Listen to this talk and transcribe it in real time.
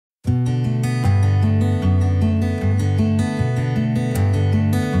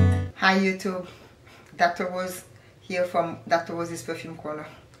Hi YouTube, Dr. Rose here from Dr. Rose's Perfume Corner.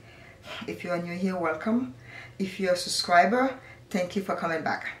 If you are new here, welcome. If you're a subscriber, thank you for coming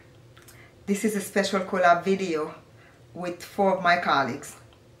back. This is a special collab video with 4 of my colleagues,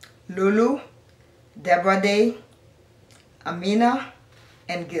 Lulu, Deborah Day, Amina,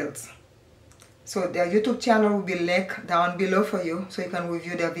 and Gids. So their YouTube channel will be linked down below for you so you can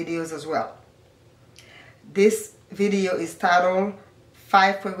review their videos as well. This video is titled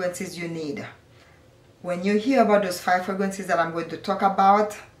 5 Fragrances You Need. When you hear about those 5 fragrances that I'm going to talk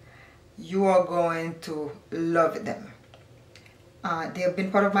about, you are going to love them. They have been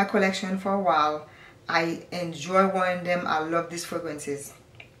part of my collection for a while. I enjoy wearing them. I love these fragrances.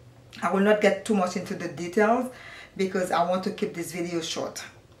 I will not get too much into the details because I want to keep this video short.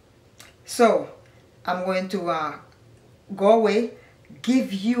 So I'm going to go away,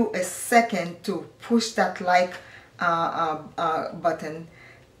 give you a second to push that like button,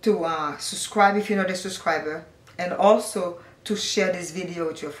 to subscribe if you're not a subscriber, and also to share this video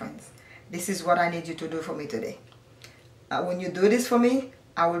with your friends. This is what I need you to do for me today. When you do this for me,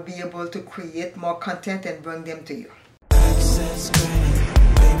 I will be able to create more content and bring them to you.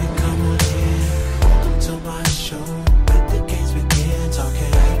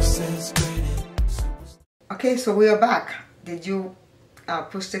 Okay, so we are back. Did you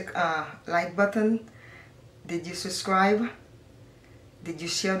push the like button? Did you subscribe? Did you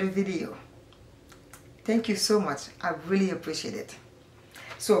share the video? Thank you so much. I really appreciate it.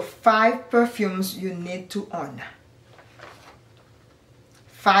 So 5 perfumes you need to own.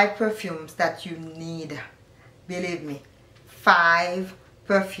 5 perfumes that you need. Believe me, 5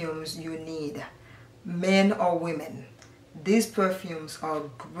 perfumes you need. Men or women. These perfumes are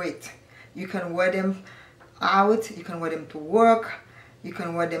great. You can wear them out, you can wear them to work, you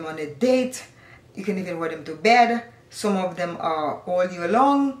can wear them on a date, you can even wear them to bed. Some of them are all year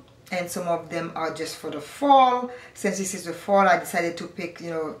long, and some of them are just for the fall. Since this is the fall, I decided to pick,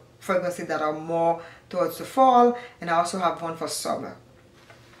 fragrances that are more towards the fall, and I also have one for summer.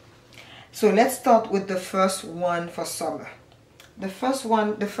 So let's start with the first one for summer. The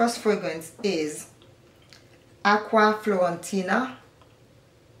first fragrance is Aqua Florentina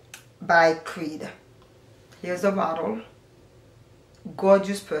by Creed. Here's the bottle.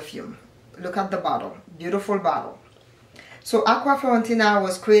 Gorgeous perfume. Look at the bottle. Beautiful bottle. So Aqua Florentina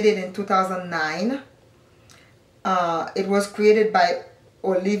was created in 2009. It was created by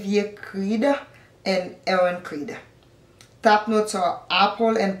Olivier Creed and Aaron Creed. Top notes are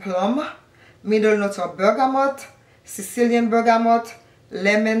apple and plum. Middle notes are bergamot, Sicilian bergamot,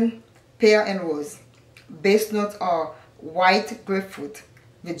 lemon, pear, and rose. Base notes are white grapefruit,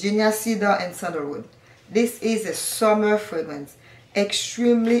 Virginia cedar, and sandalwood. This is a summer fragrance.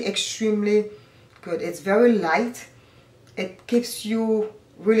 Extremely, extremely good. It's very light. It keeps you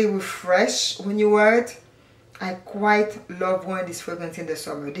really refreshed when you wear it. I quite love wearing this fragrance in the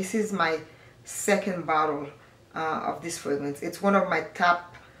summer. This is my second bottle of this fragrance. It's one of my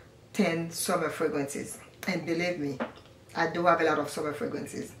top 10 summer fragrances. And believe me, I do have a lot of summer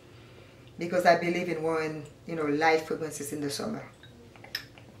fragrances because I believe in wearing, light fragrances in the summer.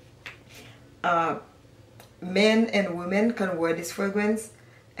 Men and women can wear this fragrance,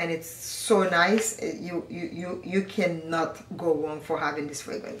 and it's so nice. You cannot go wrong for having this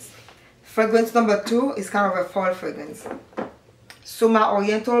fragrance. Fragrance number 2 is kind of a fall fragrance. Suma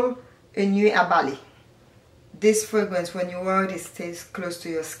Oriental Nuit à Bali. This fragrance, when you wear it, it stays close to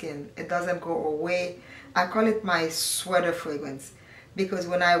your skin. It doesn't go away. I call it my sweater fragrance because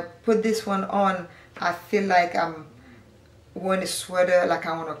when I put this one on, I feel like I'm wearing a sweater, like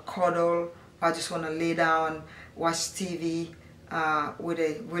I want to cuddle. I just want to lay down, watch TV with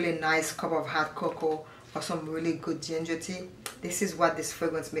a really nice cup of hot cocoa or some really good ginger tea. This is what this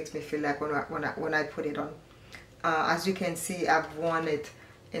fragrance makes me feel like when I put it on. As you can see, I've worn it,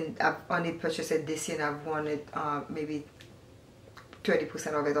 and I've only purchased it this year, and I've worn it maybe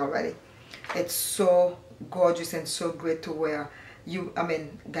 30% of it already. It's so gorgeous and so great to wear.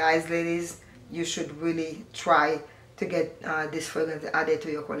 Guys, ladies, you should really try to get this fragrance added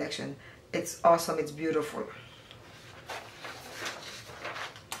to your collection. It's awesome. It's beautiful.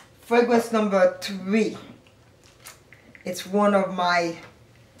 Fragrance number 3. It's one of my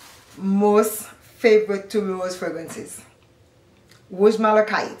most favorite tuberose fragrances. Rouge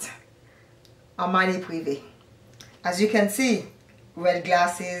Malachite, Armani Prive. As you can see, red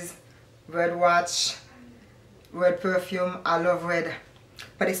glasses, red watch, red perfume. I love red.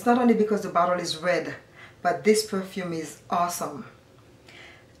 But it's not only because the bottle is red, but this perfume is awesome.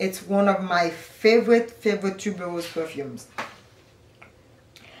 It's one of my favorite tuberose perfumes.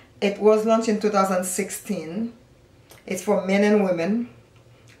 It was launched in 2016. It's for men and women.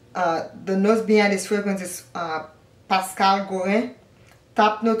 The notes behind this fragrance is Pascal Gorin.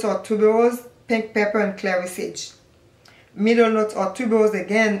 Top notes are tuberose, pink pepper, and clary sage. Middle notes are tuberose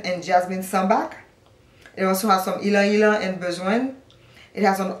again and jasmine sambac. It also has some ylang ylang and bezoin. It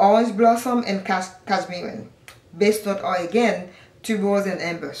has an orange blossom and cashmere. Base note are again tuberose and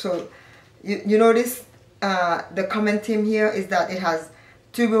amber. So you notice the common theme here is that it has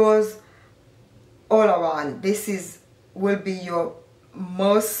tuberose all around. This will be your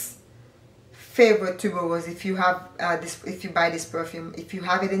most favorite tuberose if you have if you buy this perfume. If you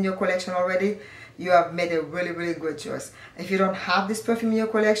have it in your collection already, you have made a really good choice. If you don't have this perfume in your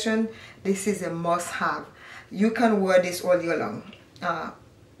collection, this is a must-have. You can wear this all year long.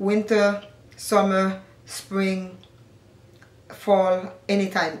 Winter, summer, spring, fall,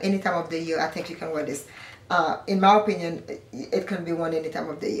 anytime of the year, I think you can wear this. In my opinion, it can be worn any time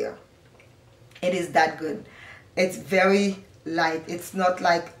of the year. It is that good. It's very light. It's not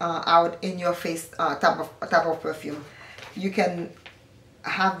like out in your face type of perfume. You can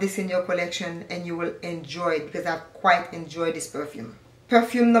have this in your collection and you will enjoy it, because I've quite enjoyed this perfume.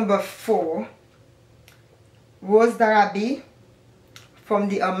 Perfume number 4, Rose d'Arabie from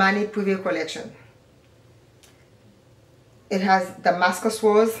the Armani Prive collection. It has Damascus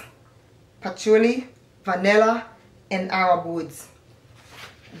rose, patchouli, vanilla, and Arab woods.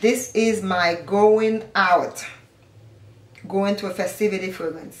 This is my going to a festivity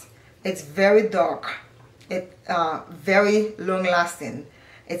fragrance. It's very dark. It's very long lasting.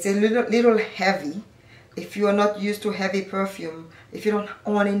 It's a little heavy. If you are not used to heavy perfume, if you don't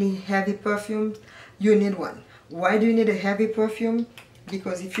own any heavy perfumes, you need one. Why do you need a heavy perfume?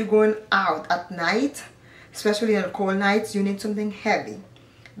 Because if you're going out at night, especially on cold nights, you need something heavy,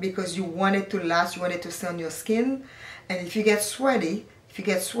 because you want it to last, you want it to stay on your skin. And if you get sweaty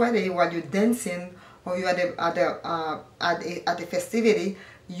while you're dancing, or you're at a festivity,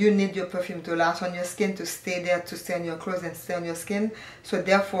 you need your perfume to last on your skin, to stay there, to stay on your clothes and stay on your skin. So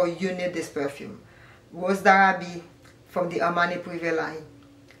therefore you need this perfume. Rose d'Arabie from the Armani Prive line.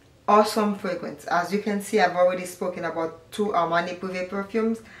 Awesome fragrance. As you can see, I've already spoken about 2 Armani Prive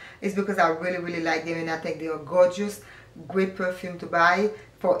perfumes. It's because I really like them, and I think they are gorgeous. Great perfume to buy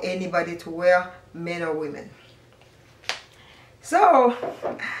for anybody to wear, men or women. So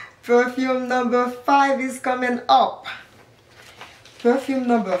perfume number 5 is coming up. Perfume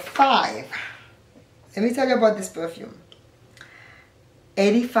number 5. Let me tell you about this perfume.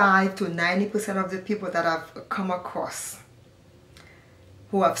 85 to 90% of the people that I've come across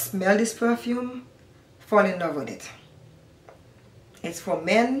who have smelled this perfume fall in love with it. It's for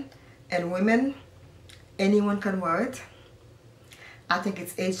men and women. Anyone can wear it. I think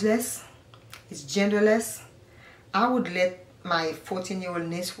it's ageless. It's genderless. I would let my 14-year-old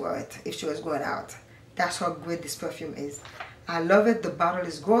niece wear it if she was going out. That's how great this perfume is. I love it. The bottle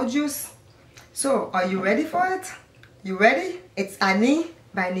is gorgeous. So, are you ready for it? You ready? It's Annie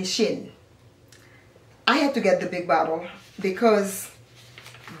by Nishane. I had to get the big bottle because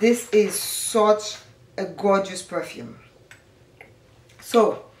this is such a gorgeous perfume.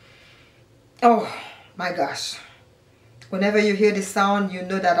 So, oh my gosh. Whenever you hear this sound, you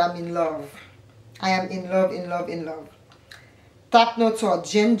know that I'm in love. I am in love. Top notes are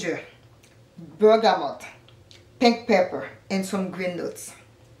ginger, bergamot, pink pepper, and some green notes.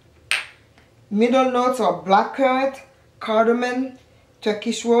 Middle notes are blackcurrant, cardamom,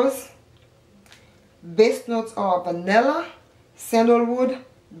 Turkish rose. Base notes are vanilla, sandalwood,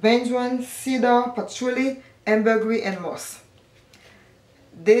 benzoin, cedar, patchouli, ambergris, and moss.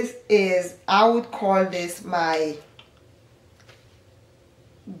 This is, I would call this my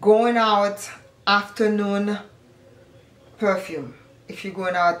going out afternoon perfume. If you're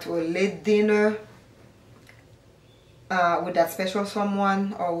going out to a late dinner with that special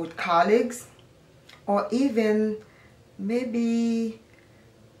someone, or with colleagues, or even maybe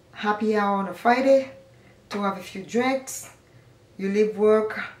happy hour on a Friday to have a few drinks. You leave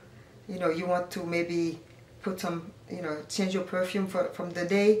work, you know, you want to maybe put some, you know, change your perfume from the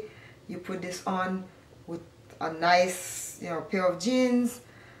day. You put this on with a nice, you know, pair of jeans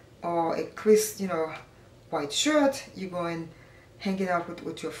or a crisp, you know, white shirt. You go and hang it out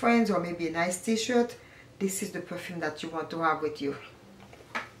with your friends, or maybe a nice t-shirt. This is the perfume that you want to have with you.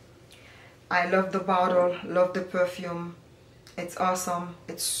 I love the bottle, love the perfume. It's awesome.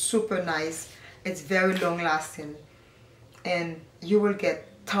 It's super nice. It's very long lasting. And you will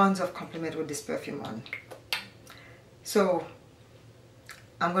get tons of compliment with this perfume on. So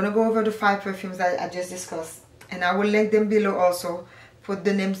I'm going to go over the 5 perfumes that I just discussed. And I will link them below also. Put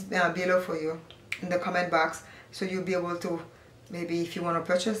the names below for you in the comment box. So you'll be able to, maybe if you want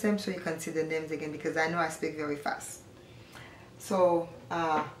to purchase them, so you can see the names again. Because I know I speak very fast. So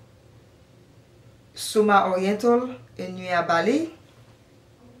Suma Oriental in Nuit Bali,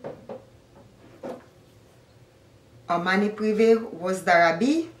 Armani Prive Rose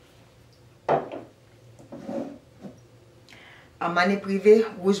d'Arabie, Armani Prive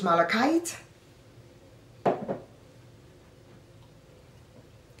Rouge Malachite,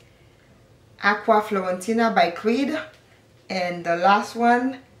 Aqua Florentina by Creed, and the last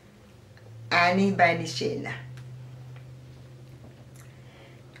one, Annie by Nishane.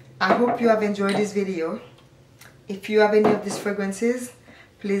 I hope you have enjoyed this video. If you have any of these fragrances,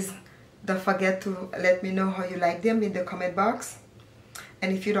 please don't forget to let me know how you like them in the comment box.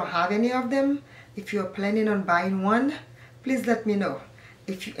 And if you don't have any of them, if you're planning on buying one, please let me know.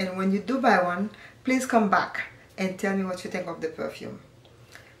 And when you do buy one, please come back and tell me what you think of the perfume.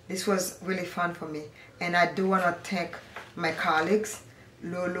 This was really fun for me. And I do want to thank my colleagues,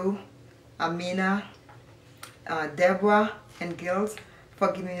 Lulu, Amina, Deborah, and Gilles,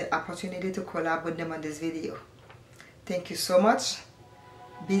 for giving me the opportunity to collab with them on this video. Thank you so much.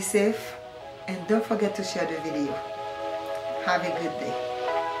 Be safe, and don't forget to share the video. Have a good day.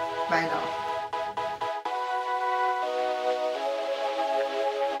 Bye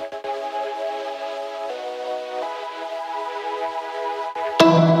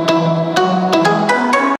now.